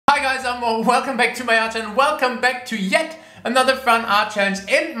Hi guys, I'm Mo. Welcome back to my art channel. Welcome back to yet another fun art challenge.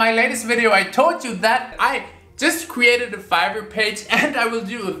 In my latest video I told you that I just created a Fiverr page and I will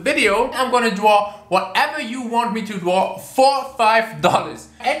do a video. I'm gonna draw whatever you want me to draw for $5.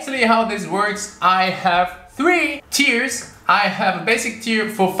 Actually, how this works, I have 3 tiers. I have a basic tier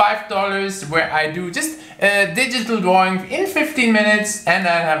for $5 where I do just a digital drawing in 15 minutes, and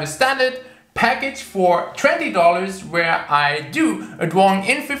I have a standard package for $20 where I do a drawing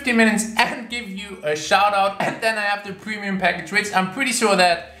in 15 minutes and give you a shout out, and then I have the premium package, which I'm pretty sure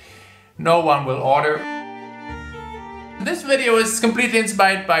that no one will order. This video is completely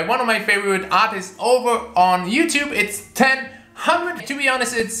inspired by one of my favorite artists over on YouTube. It's 1000. To be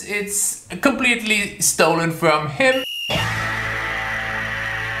honest, it's completely stolen from him.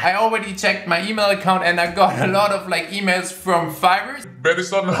 I already checked my email account and I got a lot of emails from Fiverr. Better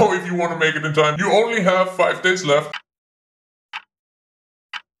start now if you want to make it in time. You only have 5 days left.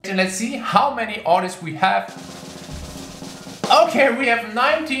 And let's see how many orders we have. Okay, we have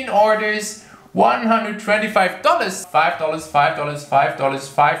 19 orders, $125. $5, $5, $5,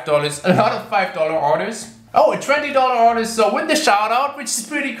 $5, a lot of $5 orders. Oh, a $20 order, so with the shout out, which is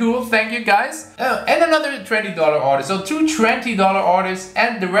pretty cool, thank you guys. And another $20 order, so 2 $20 orders,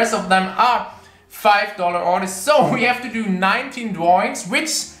 and the rest of them are $5 orders. So we have to do 19 drawings,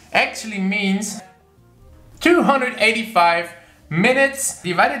 which actually means 285 minutes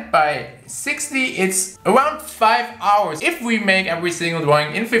divided by 60, it's around 5 hours if we make every single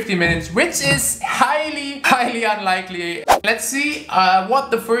drawing in 50 minutes, which is highly unlikely. Let's see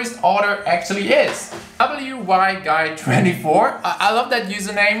what the first order actually is. WYGuy24. I love that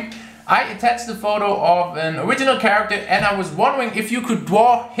username. I attached the photo of an original character and I was wondering if you could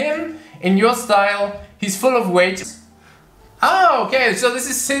draw him in your style. He's full of weight. Oh, okay, so this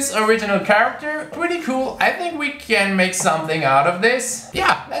is his original character. Pretty cool. I think we can make something out of this.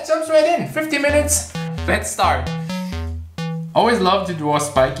 Yeah, let's jump straight in. 50 minutes. Let's start. Always love to draw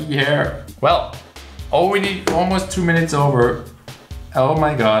spiky hair. Well, already almost 2 minutes over. Oh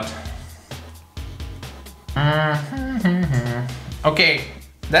my god. Okay,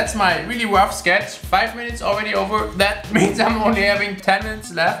 that's my really rough sketch. 5 minutes already over. That means I'm only having 10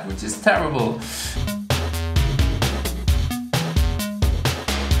 minutes left, which is terrible.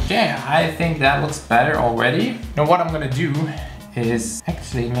 Okay, I think that looks better already. Now what I'm gonna do is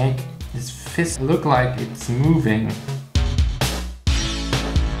actually make this fist look like it's moving.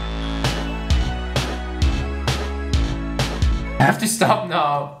 I have to stop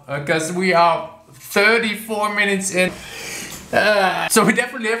now because we are 34 minutes in. So we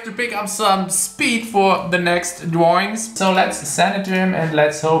definitely have to pick up some speed for the next drawings. So let's send it to him and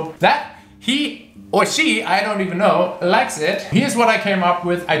let's hope that he or she, I don't even know, likes it. Here's what I came up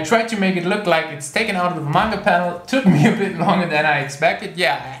with. I tried to make it look like it's taken out of the manga panel. Took me a bit longer than I expected.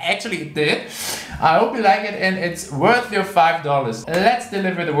 Yeah, actually it did. I hope you like it and it's worth your $5. Let's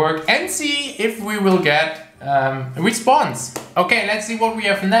deliver the work and see if we will get a response. Okay, let's see what we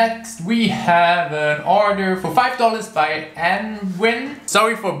have next. We have an order for $5 by Anwin.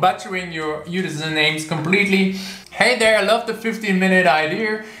 Sorry for butchering your usernames completely. Hey there, I love the 15-minute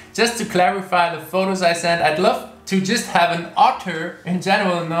idea. Just to clarify the photos I sent, I'd love to just have an otter in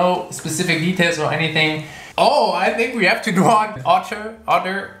general, no specific details or anything. Oh, I think we have to draw an otter.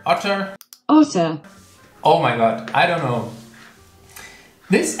 Otter. Oh my god, I don't know.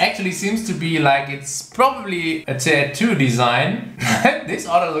 This actually seems to be like it's probably a tattoo design. This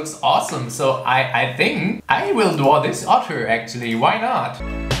otter looks awesome, so I think I will draw this otter actually, why not?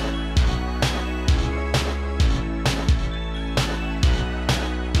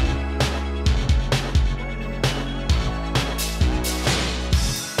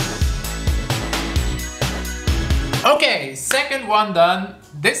 Okay, second one done.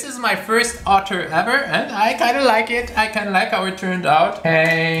 This is my first otter ever and I kind of like it. I kind of like how it turned out.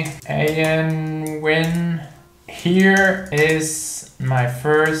 Hey, Win. Here is my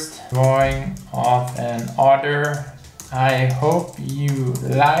first drawing of an otter. I hope you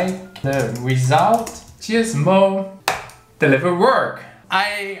like the result. Cheers, Mo. Deliver work.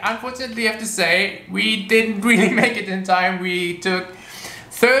 I unfortunately have to say we didn't really make it in time. We took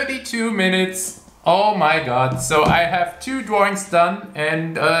 32 minutes. Oh my god, so I have 2 drawings done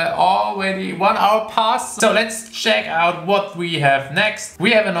and already 1 hour passed. So let's check out what we have next.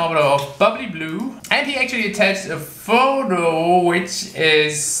 We have an order of Bubbly Blue and he actually attached a photo which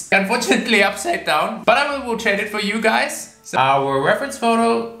is unfortunately upside down, but I will rotate it for you guys. So our reference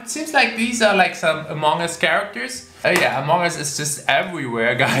photo, it seems like these are like some Among Us characters. Yeah, Among Us is just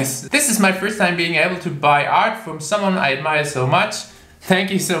everywhere, guys. This is my first time being able to buy art from someone I admire so much.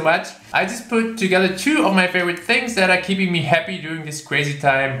 Thank you so much. I just put together 2 of my favorite things that are keeping me happy during this crazy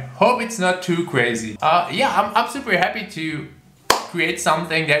time. Hope it's not too crazy. Yeah, I'm super happy to create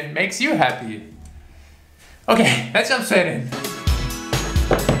something that makes you happy. Okay, let's jump straight in.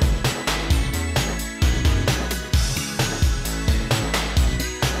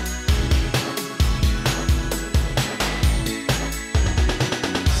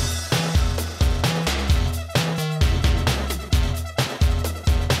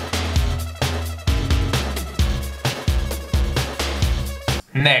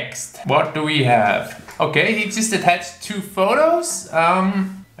 Next, what do we have? Okay, he just attached 2 photos.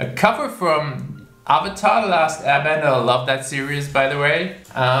 A cover from Avatar: The Last Airbender. I love that series, by the way.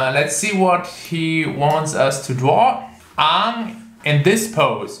 Let's see what he wants us to draw. Aang in this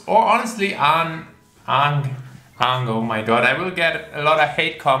pose, or honestly, Aang. Oh my god, I will get a lot of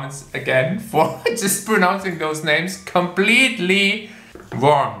hate comments again for just pronouncing those names completely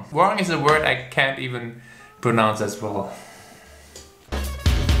wrong. Wrong is a word I can't even pronounce as well.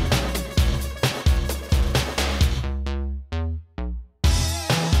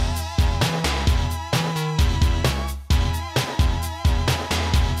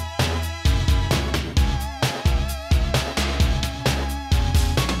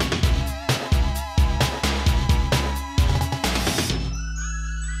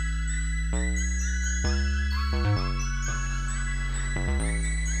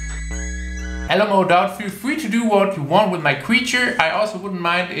 Hello modauth, feel free to do what you want with my creature. I also wouldn't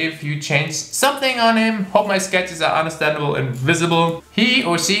mind if you change something on him. Hope my sketches are understandable and visible. He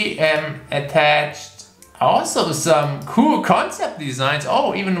or she attached also some cool concept designs.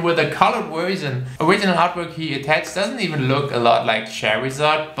 Oh, even with a colored version. Original artwork he attached doesn't even look a lot like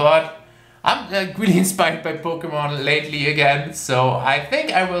Charizard, but I'm really inspired by Pokemon lately again. So I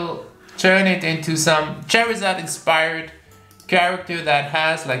think I will turn it into some Charizard inspired character that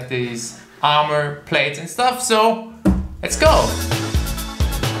has like these armor plates and stuff, so let's go!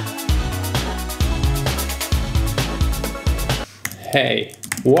 Hey,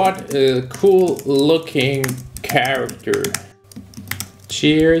 what a cool looking character.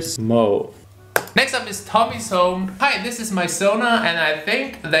 Cheers, Mo. Next up is Tommy's Home. Hi, this is my Sona and I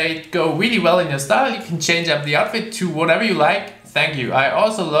think they go really well in your style. You can change up the outfit to whatever you like. Thank you. I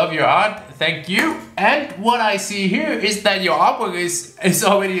also love your art. Thank you. And what I see here is that your artwork is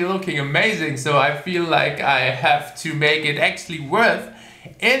already looking amazing. So I feel like I have to make it actually worth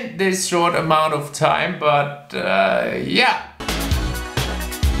in this short amount of time. But yeah.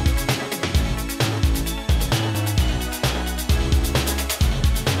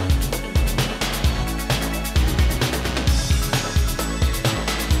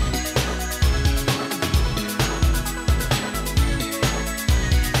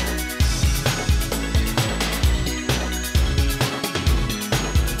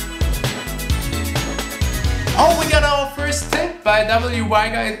 Oh, we got our first tip by WY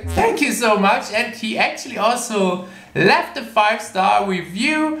Guy. Thank you so much. And he actually also left a 5-star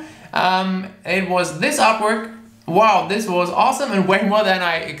review. It was this artwork. Wow, this was awesome and way more than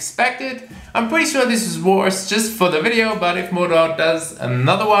I expected. I'm pretty sure this was just for the video, but if modauth does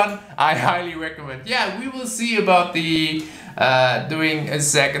another one, I highly recommend. Yeah, we will see about the doing a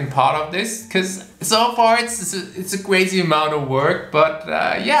second part of this, because so far it's a crazy amount of work, but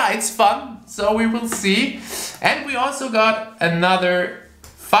yeah, it's fun. So we will see. And we also got another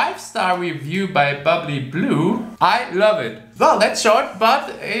 5-star review by Bubbly Blue. I love it. Well, that's short, but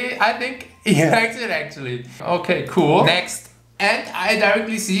I think he likes it actually. Okay, cool. Next. And I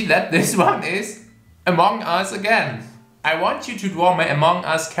directly see that this one is Among Us again. I want you to draw my Among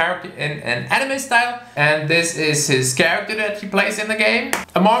Us character in an anime style. And this is his character that he plays in the game.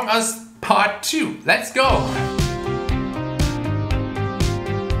 Among Us Part 2. Let's go.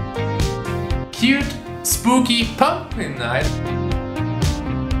 Cute, spooky pumpkin night.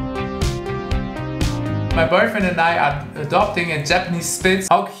 My boyfriend and I are adopting a Japanese Spitz.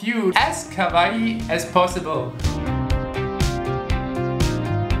 How cute, as kawaii as possible.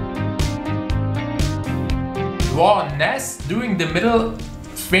 Draw a nest doing the middle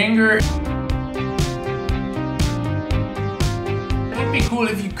finger. It'd be cool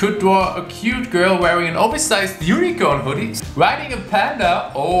if you could draw a cute girl wearing an oversized unicorn hoodie, riding a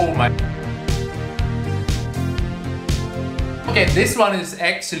panda. Oh my. Okay, this one is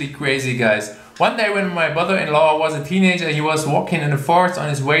actually crazy, guys. One day when my brother-in-law was a teenager, he was walking in the forest on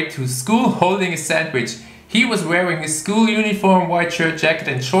his way to school holding a sandwich. He was wearing his school uniform, white shirt, jacket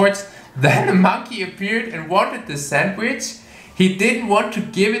and shorts. Then a monkey appeared and wanted the sandwich. He didn't want to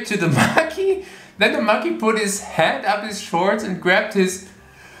give it to the monkey. Then the monkey put his hand up his shorts and grabbed his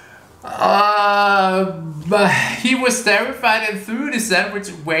But he was terrified and threw the sandwich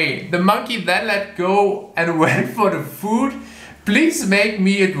away. The monkey then let go and went for the food. Please make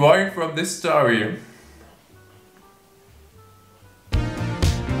me a drawing from this story.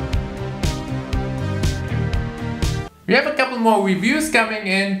 We have a couple more reviews coming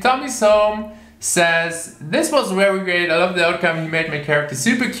in. Tommy's Home says, this was very great, I love the outcome, he made my character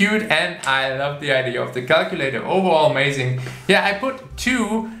super cute and I love the idea of the calculator, overall amazing. Yeah, I put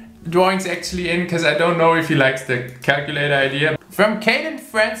 2 drawings actually in because I don't know if he likes the calculator idea. From Kaden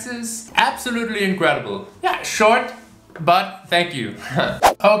Francis, absolutely incredible. Yeah, short, but thank you.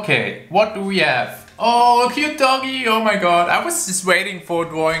 Okay, what do we have? Oh, cute doggy, oh my god. I was just waiting for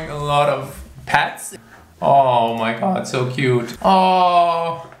drawing a lot of pets. Oh my god, so cute.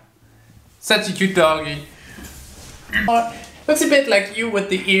 Oh, such a cute doggy. Oh, looks a bit like you with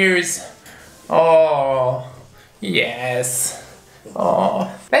the ears. Oh, yes.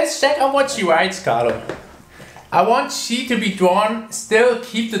 Oh, let's check out what she writes, Carlo. I want she to be drawn, still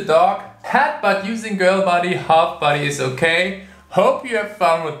keep the dog. Hat but using girl body, half body is okay. Hope you have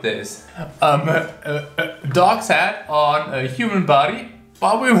fun with this. Dog's hat on a human body,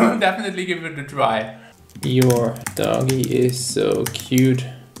 but we will definitely give it a try. Your doggy is so cute.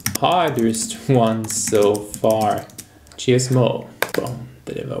 Hardest one so far. Cheers, Mo. Boom,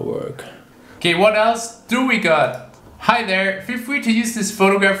 deliver work. Okay, what else do we got? Hi there, feel free to use this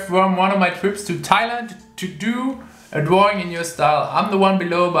photograph from one of my trips to Thailand to do a drawing in your style. I'm the one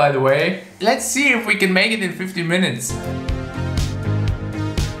below, by the way. Let's see if we can make it in 15 minutes.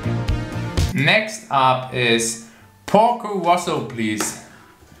 Next up is Porco Rosso, please,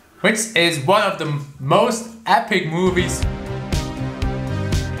 which is one of the most epic movies.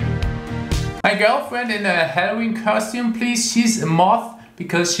 My girlfriend in a Halloween costume, please. She's a moth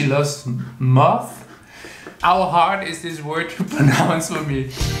because she loves moth. How hard is this word to pronounce for me?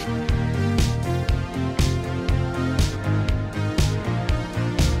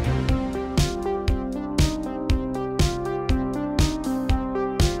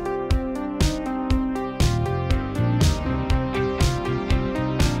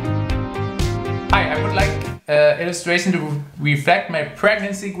 Hi, I would like illustration to reflect my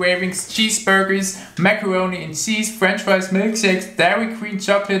pregnancy cravings: cheeseburgers, macaroni and cheese, french fries, milkshakes, Dairy Queen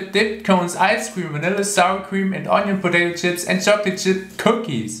chocolate, dipped cones, ice cream, vanilla, sour cream and onion potato chips and chocolate chip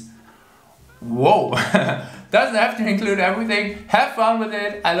cookies. Whoa, doesn't have to include everything. Have fun with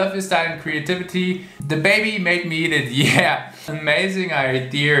it. I love your style and creativity. The baby made me eat it. Yeah, amazing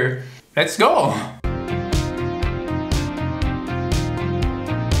idea. Let's go.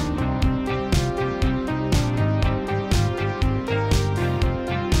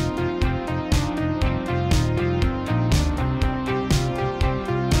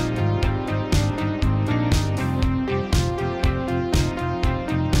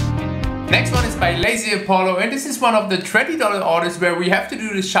 Next one is by Lazy Apollo, and this is one of the $20 orders where we have to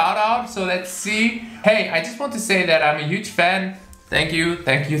do the shout out. So let's see. Hey, I just want to say that I'm a huge fan. Thank you,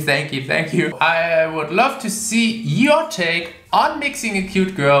 thank you, thank you, thank you. I would love to see your take on mixing a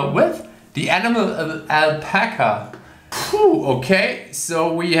cute girl with the animal alpaca. Whew, okay,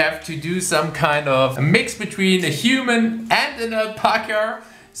 so we have to do some kind of a mix between a human and an alpaca.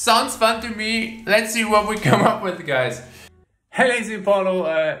 Sounds fun to me. Let's see what we come up with, guys. Hey, Lazy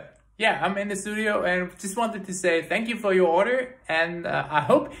Apollo. Yeah, I'm in the studio and just wanted to say thank you for your order, and I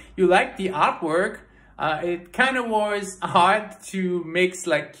hope you liked the artwork. It kind of was hard to mix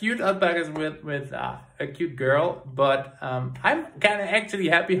like cute alpacas with a cute girl, but I'm kind of actually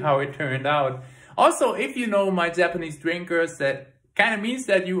happy how it turned out. Also, if you know my Japanese drinkers, that kind of means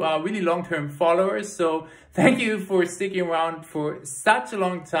that you are really long-term followers. So thank you for sticking around for such a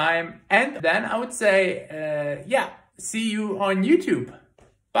long time. And then I would say, yeah, see you on YouTube.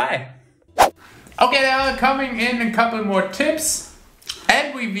 Bye. Okay, now coming in a couple more tips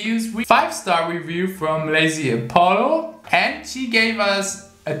and reviews. 5-star review from Lazy Apollo, and she gave us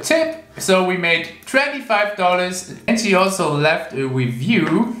a tip, so we made $25, and she also left a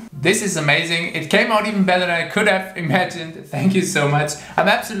review. This is amazing. It came out even better than I could have imagined. Thank you so much. I'm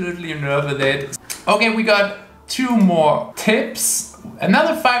absolutely in love with it. Okay, we got 2 more tips.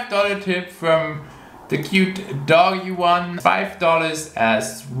 Another $5 tip from the cute doggy one, $5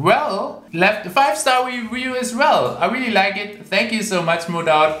 as well. Left a 5-star review as well. I really like it. Thank you so much,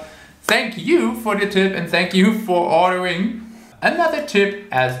 modauth. Thank you for the tip and thank you for ordering. Another tip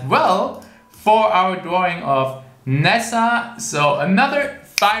as well for our drawing of Nessa. So another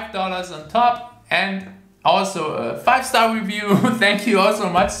 $5 on top, and also a 5-star review. Thank you all so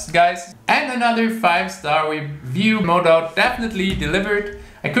much, guys. And another 5-star review. modauth definitely delivered.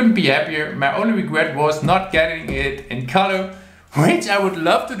 I couldn't be happier. My only regret was not getting it in color. which I would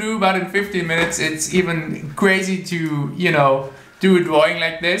love to do, but in 15 minutes it's even crazy to, you know, do a drawing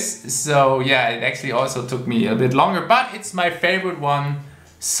like this. So yeah, it actually also took me a bit longer, but it's my favorite one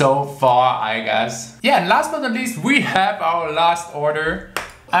so far, I guess. Yeah, and last but not least, we have our last order.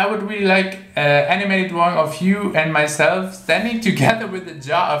 I would really like an animated drawing of you and myself standing together with a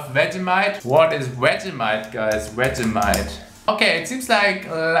jar of Vegemite. What is Vegemite, guys? Vegemite. Okay, it seems like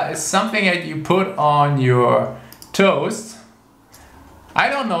something that you put on your toast. I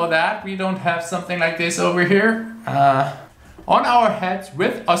don't know that. We don't have something like this over here. On our heads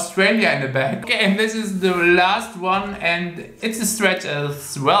with Australia in the back. Okay, and this is the last one, and it's a stretch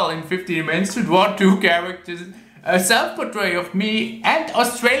as well in 15 minutes to draw 2 characters. A self-portrait of me and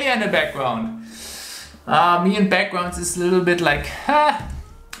Australia in the background. Me in backgrounds is a little bit like,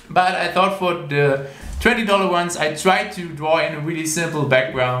 but I thought for the $20 ones I tried to draw in a really simple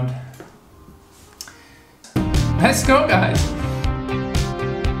background. Let's go, guys!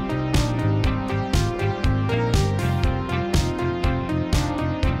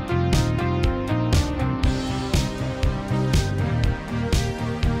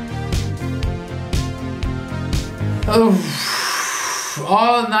 Oh,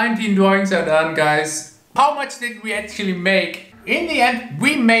 all 19 drawings are done, guys. How much did we actually make? In the end,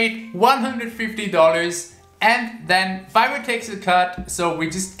 we made $150, and then Fiverr takes a cut, so we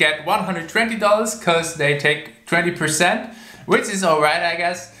just get $120 because they take 20%, which is alright, I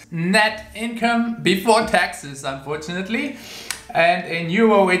guess. Net income before taxes, unfortunately. And in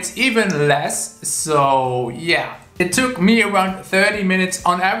euro, it's even less. So yeah, it took me around 30 minutes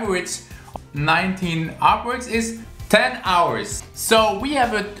on average. 19 artworks is 10 hours. So we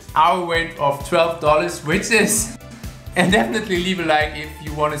have an hour rate of $12, which is, and definitely leave a like if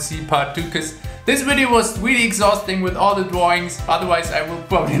you want to see part 2, because this video was really exhausting with all the drawings. Otherwise I will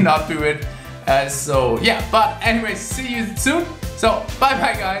probably not do it. So yeah, but anyways, see you soon. So bye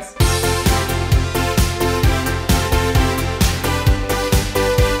bye, guys.